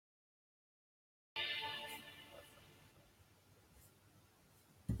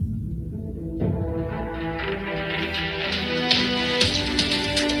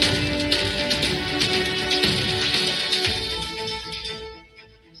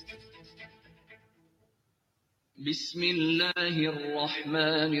بسم الله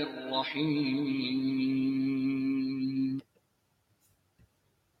الرحمن الرحيم.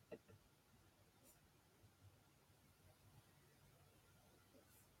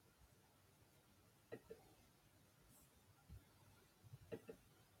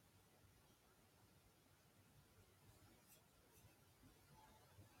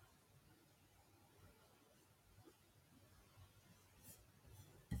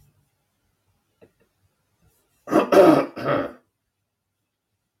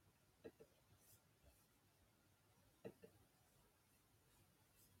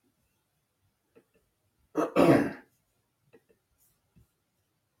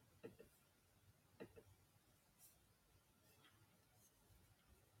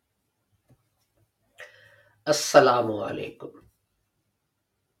 Assalamu alaikum.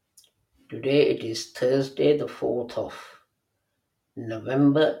 Today it is Thursday, the 4th of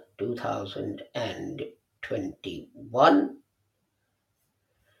November 2021,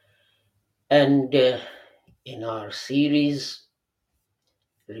 and in our series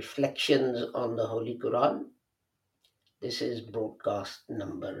Reflections on the Holy Quran, this is broadcast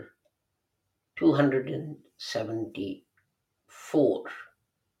number 274,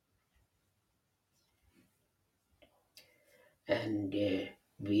 and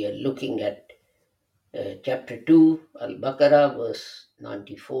we are looking at chapter 2, Al Baqarah, verse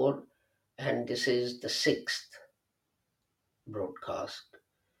 94, and this is the sixth broadcast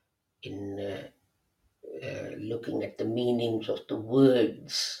in looking at the meanings of the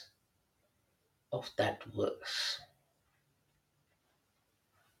words of that verse.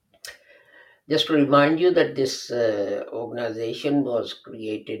 Just to remind you that this organization was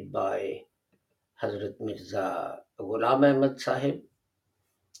created by Hazrat Mirza Ghulam Ahmad Sahib,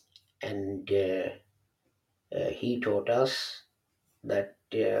 and he taught us that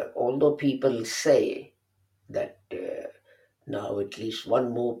although people say that now at least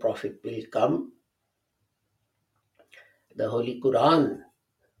one more prophet will come, the Holy Quran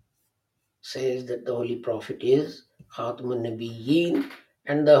says that the Holy Prophet is Khatmun Nabiyyin,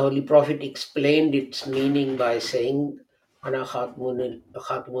 and the Holy Prophet explained its meaning by saying, Ana Khatmun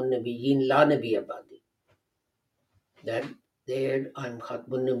Nabiyyin La Nabiya Badi. That there I'm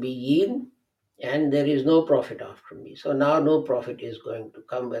Khatmun Nabiyyin and there is no prophet after me. So now no prophet is going to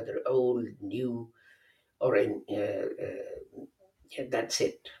come, whether old, new, or in, that's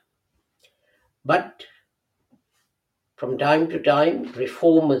it. But from time to time,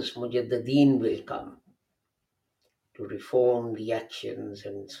 reformers, Mujaddideen, will come to reform the actions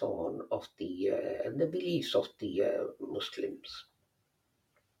and so on of the beliefs of the Muslims,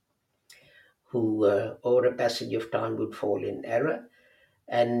 who over a passage of time would fall in error,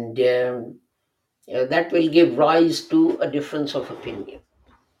 and that will give rise to a difference of opinion.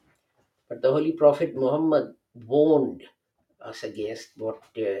 But the Holy Prophet Muhammad warned us against what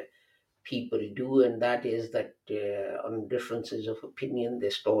people do, and that is that on differences of opinion, they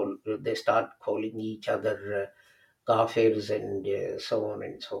start calling each other kafirs and so on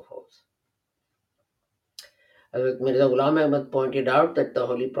and so forth. Hazrat Mirza Ghulam Ahmad pointed out that the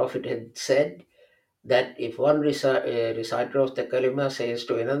Holy Prophet had said that if one reciter of the kalima says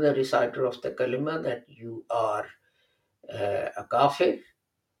to another reciter of the kalima that you are a kafir,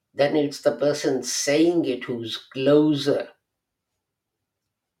 then it's the person saying it who's closer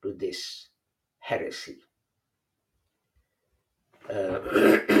to this heresy.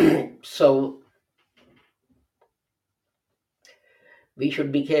 So we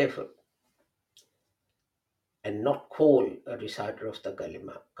should be careful and not call a reciter of the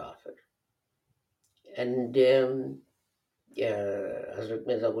kalima kafir. And Hazrat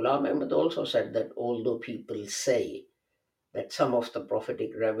Mirza Ghulam Ahmad also said that although people say that some of the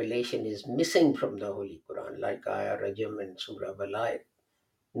prophetic revelation is missing from the Holy Quran, like Ayah Rajam and Surah Walayat,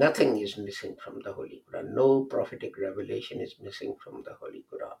 nothing is missing from the Holy Quran. No prophetic revelation is missing from the Holy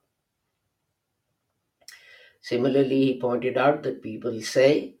Quran. Similarly, he pointed out that people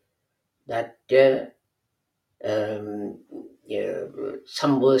say that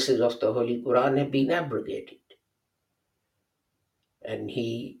some verses of the Holy Quran have been abrogated. And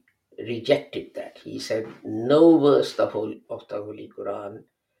he rejected that. He said no verse of the Holy Quran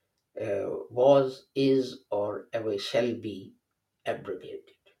was, is, or ever shall be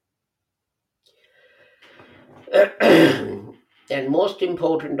abrogated. And most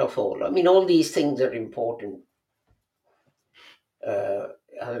important of all, I mean, all these things are important.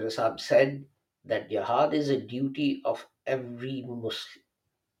 Hazrat Sahib said that jihad is a duty of every Muslim.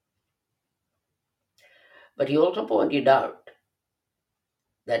 But he also pointed out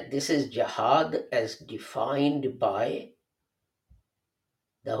that this is jihad as defined by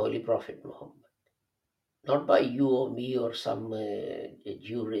the Holy Prophet Muhammad. not by you or me or some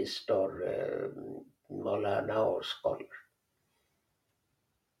jurist or Maulana or scholar.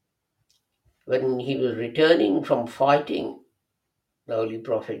 When he was returning from fighting, the Holy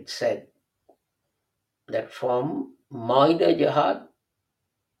Prophet said that from minor jihad,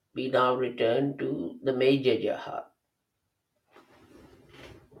 we now return to the major jihad.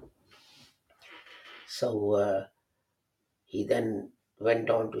 So he then went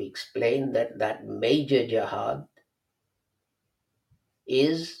on to explain that that major jihad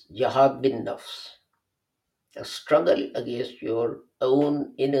is jihad bin nafs, a struggle against your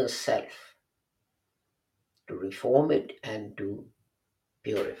own inner self to reform it and to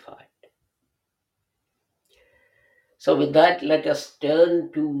purify it. So, with that, let us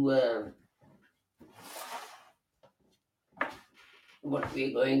turn to what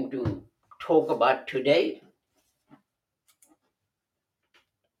we're going to talk about today,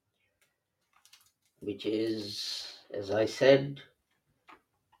 which is, as I said,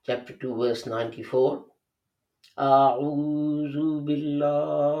 chapter 2, verse 94. أعوذ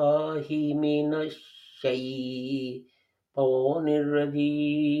بالله من الشيطان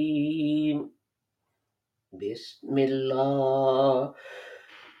الرجيم بسم الله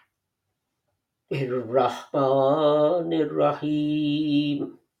الرحمن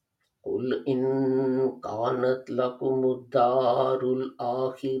الرحيم قل إن كانت لكم الدار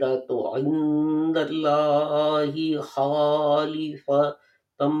الآخرة عند الله خالصة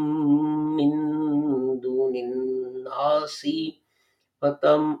من دون الناس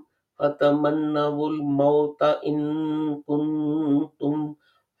فتم فتمنوا الموت إن كنتم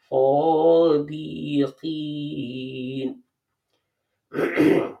صادقين.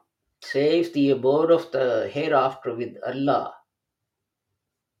 Say, if the abode of the hereafter with Allah,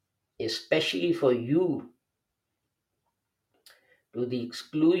 especially for you, to the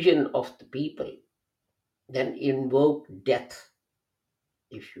exclusion of the people, then invoke death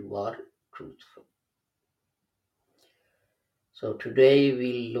if you are truthful. So today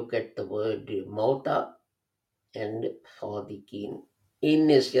we'll look at the word mauta and sadiqin. In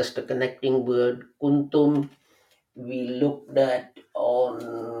is just a connecting word. Kuntum we looked at on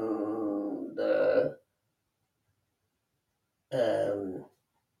the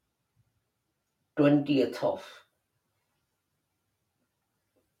 20th of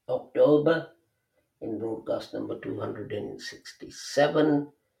October in broadcast number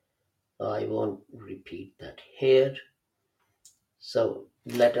 267. I won't repeat that here. So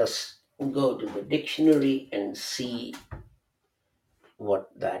let us go to the dictionary and see what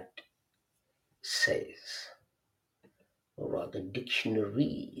that says, or rather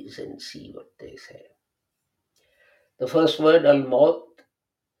dictionaries, and see what they say. The first word, al-maut,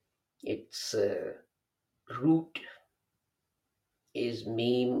 its root is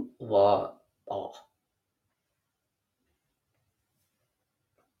meem wa pa,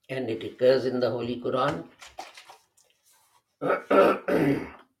 and it occurs in the Holy Quran.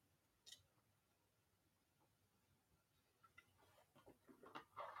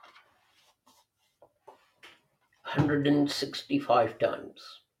 165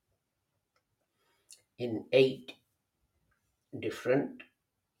 times in 8 different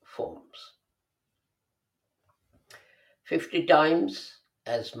forms. 50 times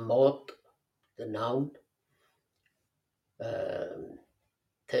as maut, the noun,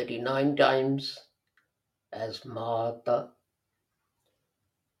 39 times as mata,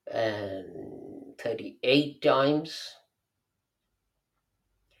 and 38 times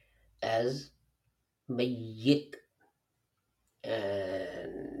as mayyit,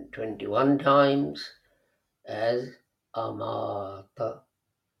 and 21 times as amata,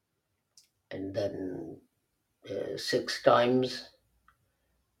 and then 6 times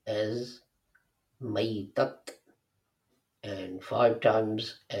as maitat, and 5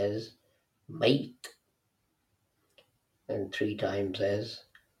 times as mait, and 3 times as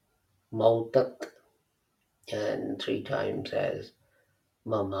mautat, and 3 times as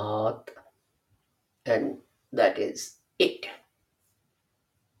mamat, and that is it.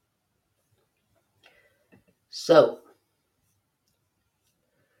 So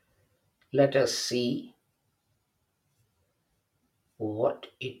let us see what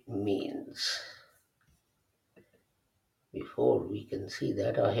it means. Before we can see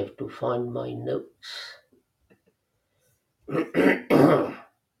that, I have to find my notes. Where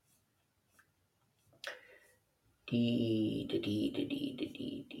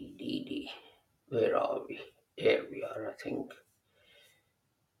are we? Here we are, I think.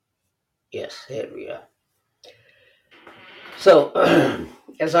 Yes, here we are. So,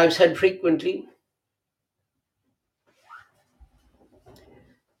 as I've said frequently,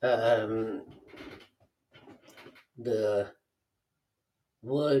 um, The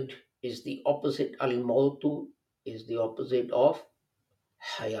word is the opposite, al-mautu is the opposite of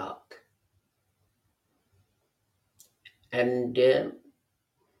hayat. And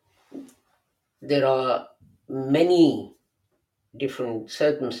there are many different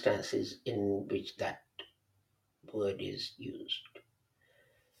circumstances in which that word is used.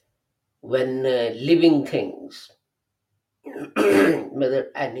 When living things,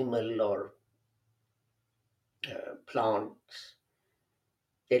 whether animal or plants,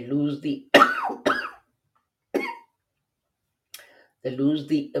 they lose the they lose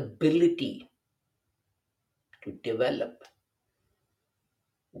the ability to develop,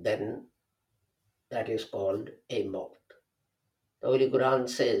 then that is called a maut. The Holy Quran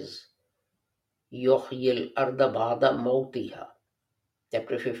says, Yuhyil arda ba'da mautiha,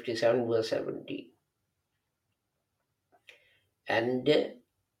 chapter 57, verse 17. And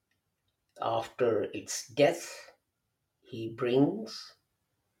after its death, he brings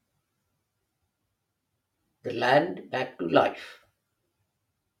the land back to life.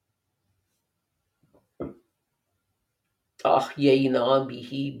 أحيينا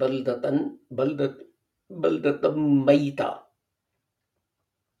به بلدة ميتة,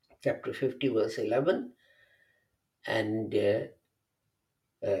 chapter 50, verse 11. And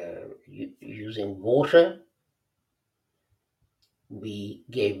using water, we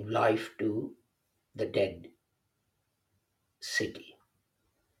gave life to the dead city.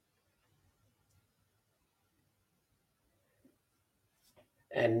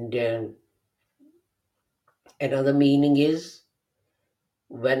 And another meaning is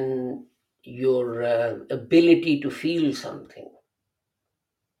when your ability to feel something,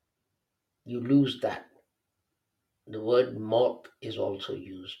 you lose that. The word moth is also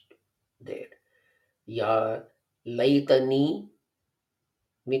used there. Ya laytani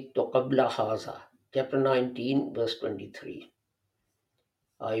mittu qabla haza, chapter 19, verse 23.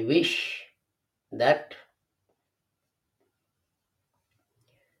 I wish that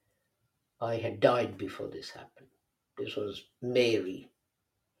I had died before this happened. This was Mary.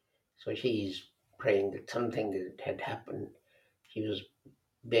 So she is praying that something that had happened. She was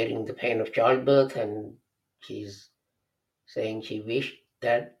bearing the pain of childbirth, and she's saying she wished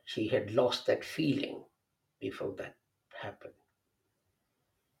that she had lost that feeling before that happened.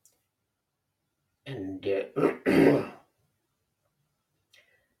 And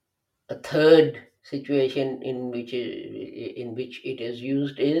a third situation in which it is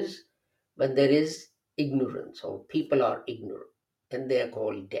used is when there is ignorance or people are ignorant, and they are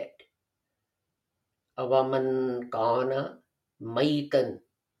called dead. Avaman kana maitan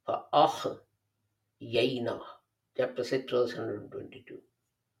fa yaina, chapter 6, verse 122.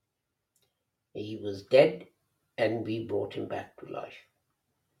 He was dead and we brought him back to life.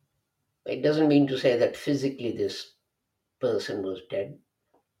 It doesn't mean to say that physically this person was dead,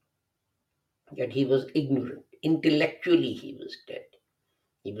 that he was ignorant. Intellectually, he was dead.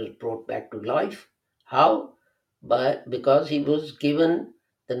 He was brought back to life. How? Because he was given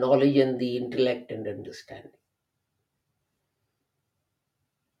the knowledge and the intellect and understanding.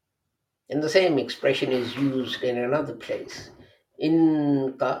 And the same expression is used in another place.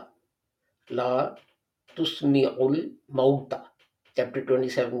 Inka la tusmi'ul mauta, chapter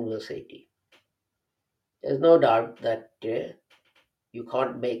 27, verse 80. There's no doubt that you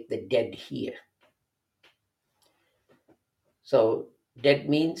can't make the dead hear. So, dead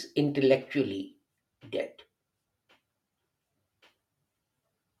means intellectually dead.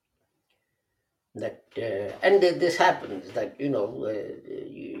 That and this happens that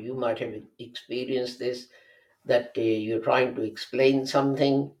you might have experienced this, that you're trying to explain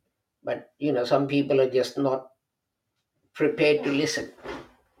something, but some people are just not prepared to listen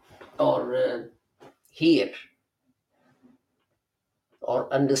or hear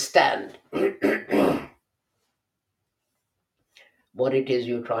or understand what it is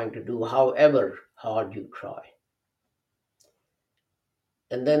you're trying to do, however hard you try.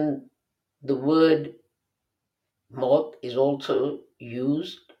 And then the word moth is also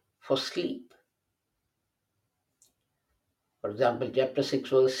used for sleep. For example, chapter 6,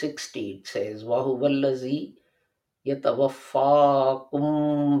 verse 60, it says, Wahuwallazi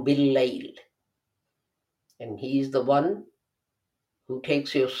yatawaffakum billayl. And he is the one who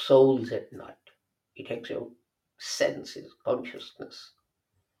takes your souls at night. He takes your senses, consciousness.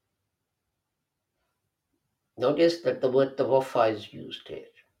 Notice that the word tawaffa is used here.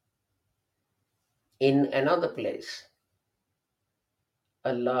 In another place,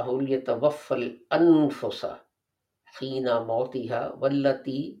 Allahul yatawaffal anfusa hina mautiha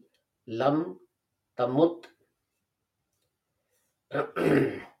wallati lam tamut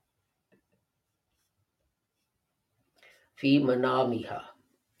fi manamiha.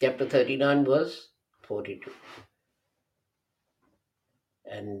 Chapter 39, verse 42.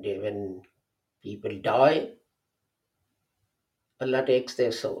 And when people die, Allah takes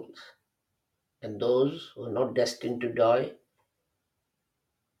their souls. And those who are not destined to die,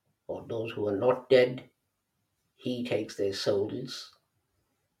 or those who are not dead, He takes their souls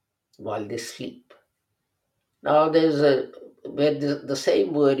while they sleep. Now, there's a where the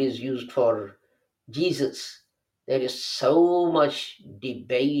same word is used for Jesus. There is so much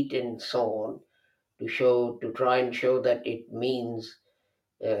debate and so on to try and show that it means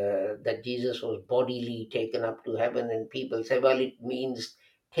that Jesus was bodily taken up to heaven, and people say, well, it means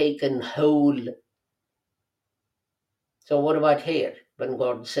taken whole. So, what about here when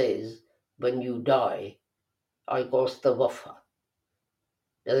God says, when you die, I cause the wafa?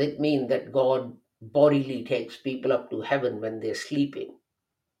 Does it mean that God bodily takes people up to heaven when they're sleeping?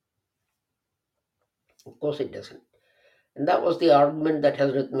 Of course, it doesn't. And that was the argument that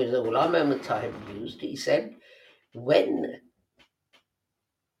Hazrat Mirza Ghulam Ahmad Sahib used. He said, when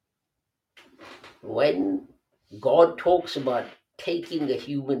when God talks about taking a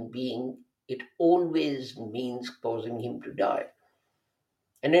human being, it always means causing him to die.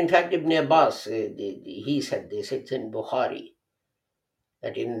 And in fact, Ibn Abbas, he said this, it's in Bukhari,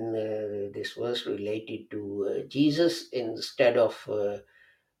 that in this verse related to Jesus, instead of the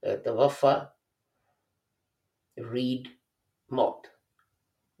wafa, read mot,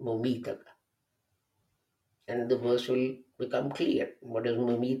 mumitaka. And the verse will become clear. What does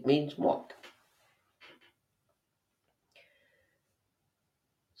mumit means? Mot.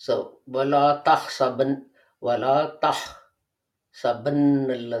 So, wala tahsaban, wala tahsaban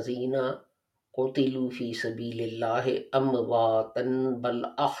allazina qutilu fi sabilillahi amwatan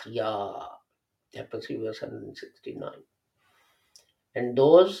bal ahya. Chapter 3, verse 169. And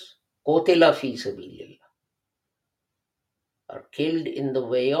those qutila fi sabilillah are killed in the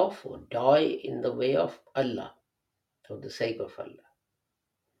way of, or die in the way of Allah, for the sake of Allah.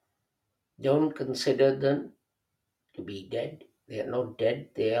 Don't consider them to be dead. They are not dead,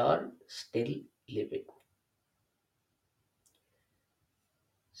 they are still living.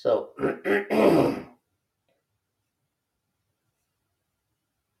 So,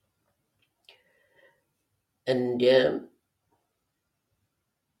 and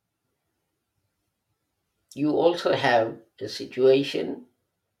you also have a situation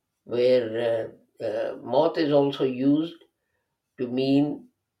where moth is also used to mean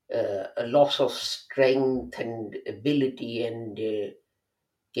a loss of strength and ability and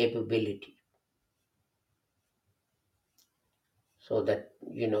capability. So that,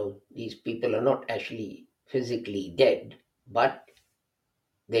 these people are not actually physically dead, but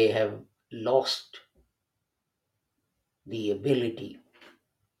they have lost the ability,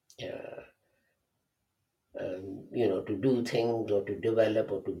 uh, to do things or to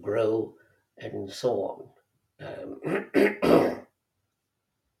develop or to grow and so on.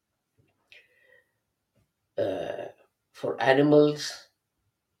 Uh, for animals,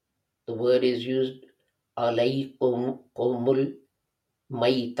 the word is used alaykum qawmul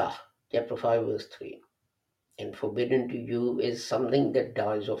maita, chapter 5, verse 3. And forbidden to you is something that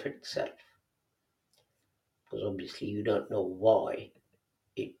dies of itself. Because obviously you don't know why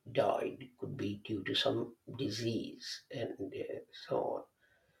it died. It could be due to some disease and so on.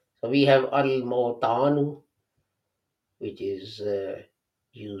 So we have al-mawtanu, which is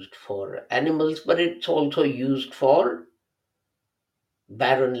used for animals, but it's also used for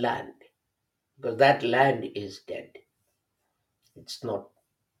barren land, because that land is dead. It's not,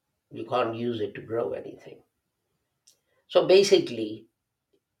 you can't use it to grow anything. So basically,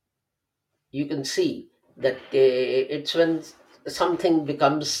 you can see that it's when something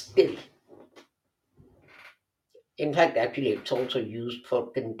becomes still. In fact, actually, it's also used for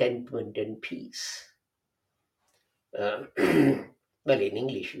contentment and peace. Well, in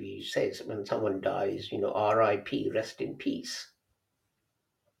English, we say when someone dies, R.I.P., rest in peace.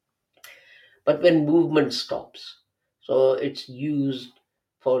 But when movement stops, so it's used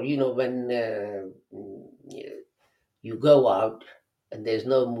for, when you go out and there's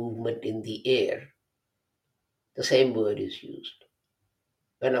no movement in the air, the same word is used.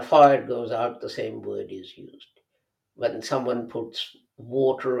 When a fire goes out, the same word is used. When someone puts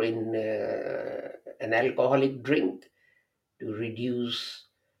water in an alcoholic drink to reduce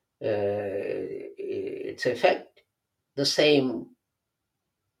its effect, the same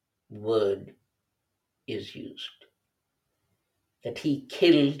word is used. That he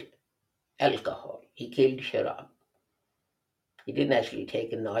killed alcohol, he killed sharab. He didn't actually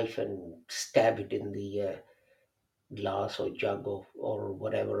take a knife and stab it in the glass or jug of, or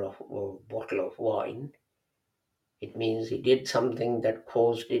whatever, of, or bottle of wine. It means he did something that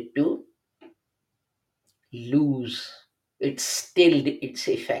caused it to lose, it stilled its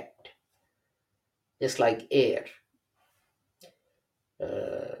effect, just like air,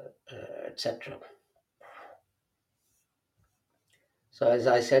 etc. So, as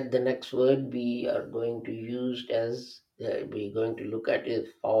I said, the next word we are going to use as we're going to look at is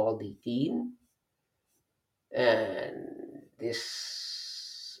for the keen, and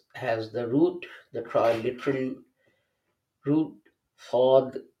this has the root, the triliteral root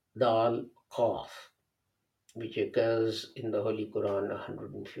for daal, qaaf, which occurs in the Holy Quran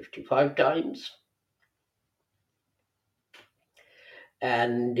 155 times,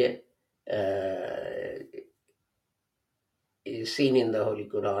 and is seen in the Holy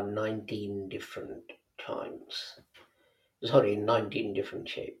Quran 19 different times. Sorry, 19 different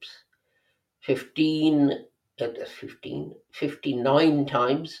shapes. 15, 59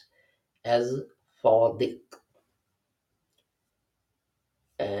 times as Fadik.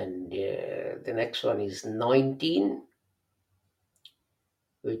 And the next one is 19,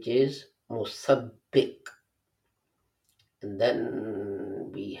 which is Musabbik. And then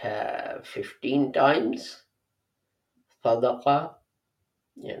we have 15 times Sadaqa,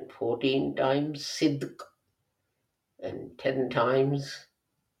 and 14 times Sidq, and 10 times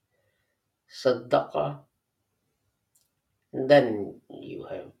Saddaqa. And then you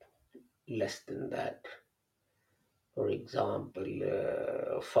have less than that. For example,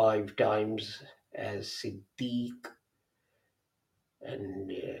 5 times as Siddiq,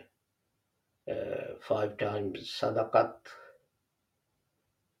 and 5 times Sadaqat,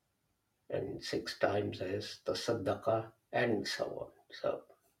 and 6 times as Tasaddaqa, and so on.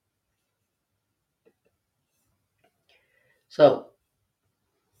 So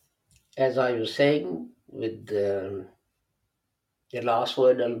as I was saying, with the last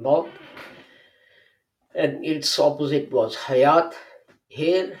word al-maut, and its opposite was hayat.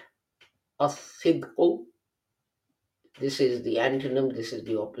 Here, as-sidqu, this is the antonym, this is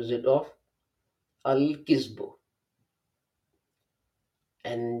the opposite of al-kizbu.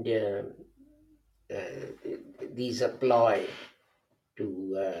 And these apply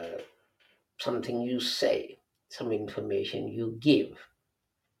to something you say, some information you give,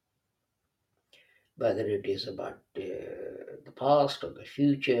 whether it is about the past or the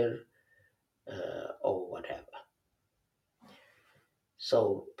future or whatever.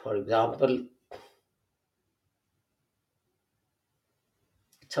 So, for example,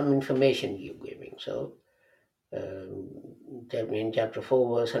 some information you're giving. So, in chapter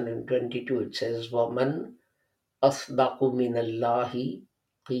 4, verse 122, it says, وَمَنْ أَصْدَقُ مِنَ اللَّهِ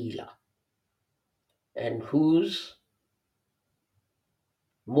قِيلًا, and who's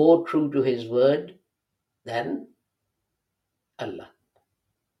more true to his word than Allah.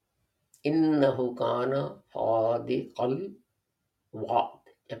 إِنَّهُ كَانَ صَادِقَ الْوَعْدِ.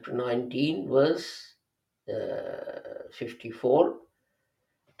 Chapter 19, verse 54.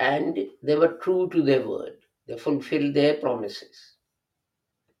 And they were true to their word. They fulfilled their promises.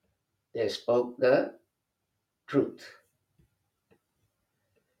 They spoke the truth.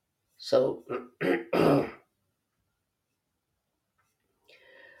 So,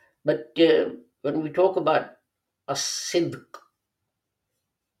 but when we talk about a sidq,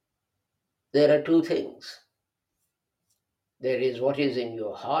 there are two things. There is what is in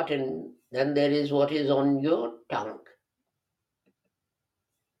your heart, and then there is what is on your tongue.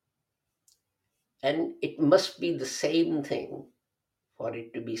 And it must be the same thing for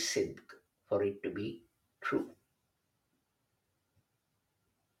it to be sidq, for it to be true.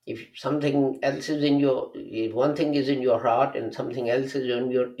 If something else is in your, if one thing is in your heart and something else is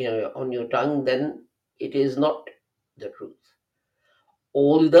on your tongue, then it is not the truth.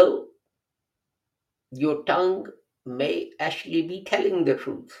 Although your tongue may actually be telling the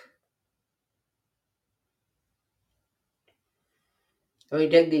truth. I mean,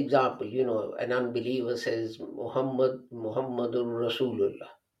 take the example, an unbeliever says, Muhammadur Rasulullah.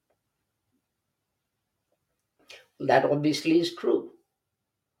 That obviously is true.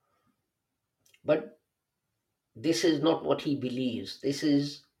 But this is not what he believes. This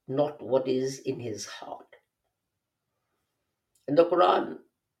is not what is in his heart. And the Quran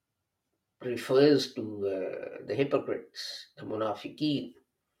refers to the hypocrites, the munafiqeen,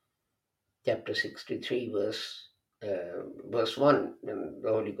 chapter 63, verse 1. And the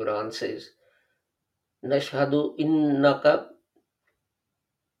Holy Quran says, Nashhadu innaka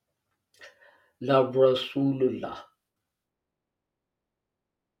la Rasulullah.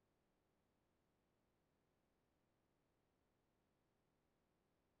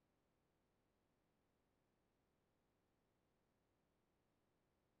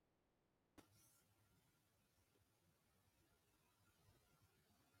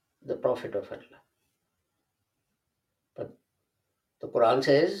 Prophet of Allah. But the Quran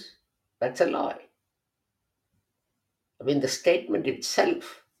says that's a lie. I mean, the statement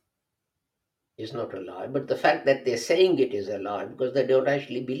itself is not a lie, but the fact that they're saying it is a lie because they don't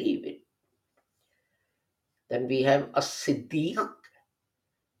actually believe it. Then we have a Siddiq.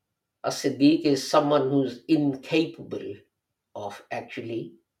 A Siddiq is someone who's incapable of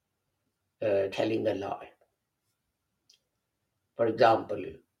actually telling a lie. For example,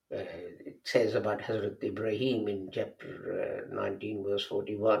 it says about Hazrat Ibrahim in chapter 19, verse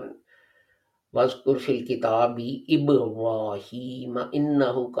 41, وَاذْكُرْ فِي الْكِتَابِ إِبْرَاهِيمَ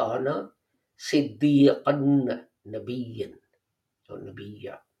إِنَّهُ كَانَ صِدِّيقًا نَبِيًّا or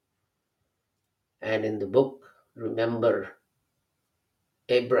نَبِيًّا. And in the book, remember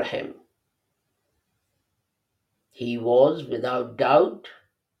Abraham. He was without doubt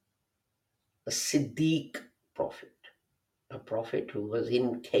a Siddiq prophet, a prophet who was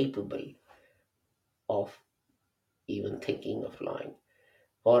incapable of even thinking of lying,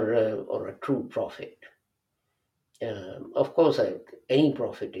 or a true prophet. Of course, any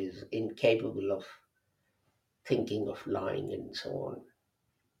prophet is incapable of thinking of lying and so on.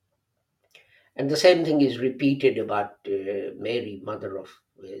 And the same thing is repeated about Mary, mother of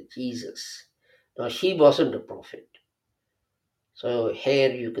Jesus. Now, she wasn't a prophet. So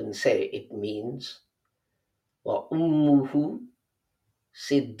here you can say it means wa ummuhu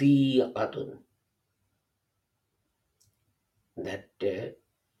siddiqatun, that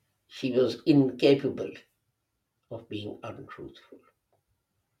she was incapable of being untruthful.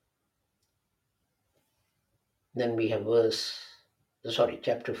 Then we have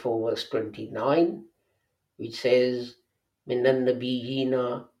chapter 4, verse 29, which says, Minan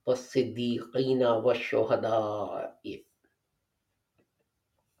nabiyina was-siddiqina was-shuhada'i.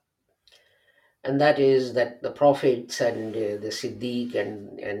 And that is that the prophets and the Siddiq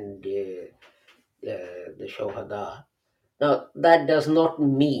and the Shohada. Now, that does not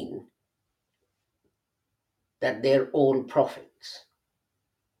mean that they're all prophets.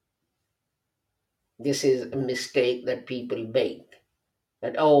 This is a mistake that people make.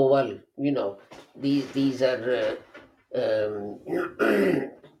 That, oh, well, these are,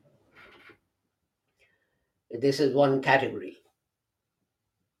 this is one category.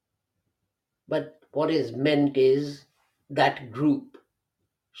 But what is meant is that group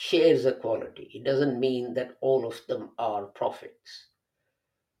shares a quality. It doesn't mean that all of them are prophets.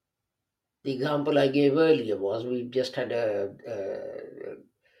 The example I gave earlier was we just had a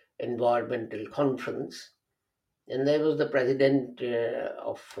environmental conference, and there was the president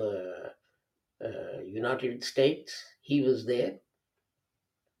of United States. He was there,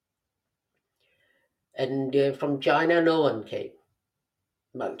 and from China, no one came.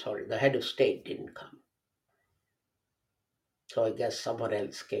 Well, sorry, the head of state didn't come. So I guess someone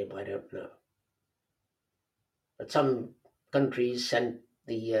else came. I don't know. But some countries sent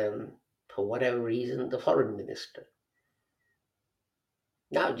for whatever reason, the foreign minister.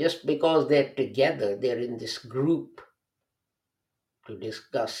 Now, just because they're together, they're in this group to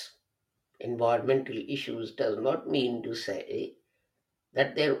discuss environmental issues, does not mean to say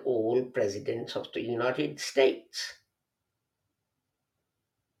that they're all presidents of the United States.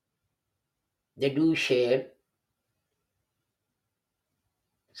 They do share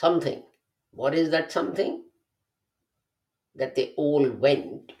something. What is that something? That they all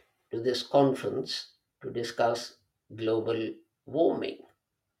went to this conference to discuss global warming.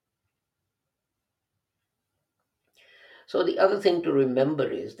 So the other thing to remember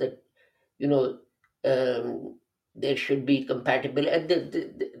is that, you know, there should be compatible. And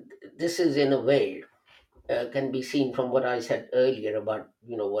this is in a way can be seen from what I said earlier about,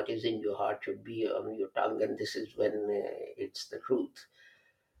 what is in your heart should be on your tongue, and this is when it's the truth.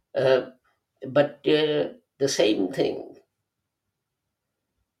 But the same thing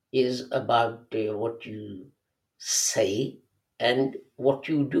is about what you say and what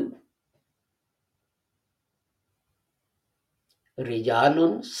you do.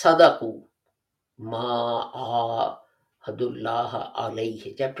 Rijalun sadaku ma ahadullah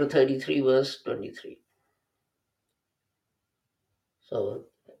alayhi. Chapter 33, verse 23. So,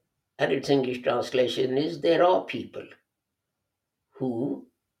 and its English translation is, there are people who,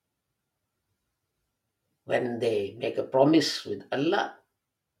 when they make a promise with Allah,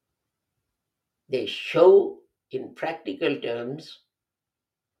 they show in practical terms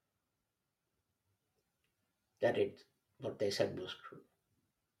that what they said was true.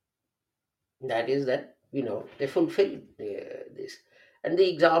 That is that, they fulfill this. And the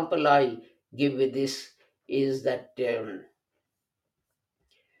example I give with this is that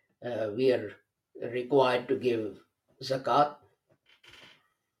we are required to give zakat,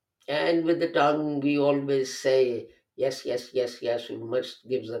 And with the tongue, we always say, yes, yes, yes, yes, we must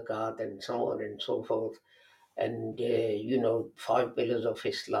give zakat, and so on and so forth. And, 5 pillars of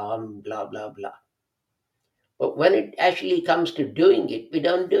Islam, blah, blah, blah. But when it actually comes to doing it, we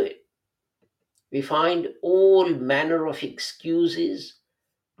don't do it. We find all manner of excuses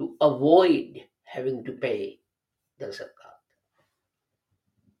to avoid having to pay the zakat.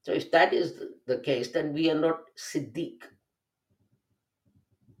 So if that is the case, then we are not Siddiq.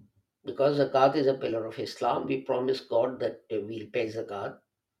 Because zakat is a pillar of Islam, we promise God that we'll pay zakat,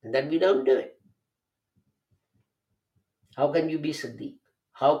 and then we don't do it. How can you be Siddiq?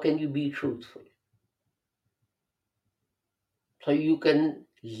 How can you be truthful? So you can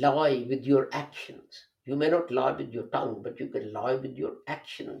lie with your actions. You may not lie with your tongue, but you can lie with your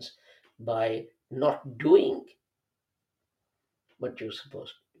actions by not doing what you're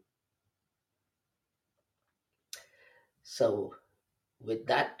supposed to. So with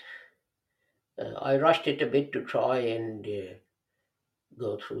that, I rushed it a bit to try and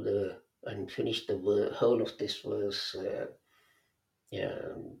go through and finish the whole of this verse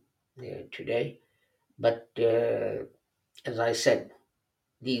today. But as I said,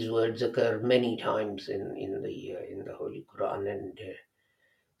 these words occur many times in the Holy Quran, and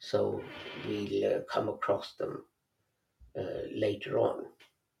so we'll come across them later on.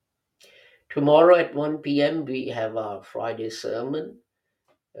 Tomorrow at 1 p.m. we have our Friday sermon,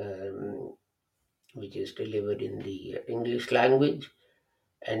 um, which is delivered in the English language,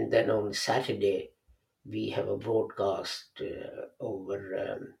 and then on Saturday we have a broadcast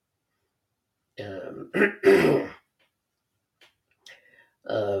over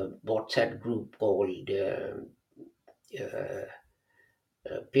a WhatsApp group called uh,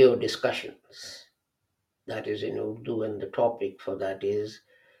 Pure Discussions. That is in Urdu, and the topic for that is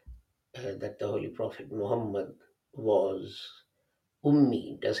that the Holy Prophet Muhammad was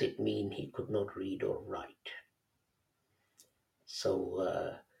Ummi. Does it mean he could not read or write?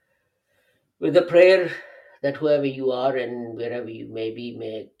 So, with the prayer that whoever you are and wherever you may be,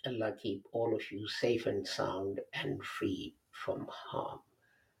 may Allah keep all of you safe and sound and free from harm.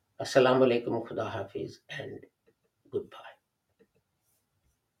 Assalamu alaikum, Khuda Hafiz, and goodbye.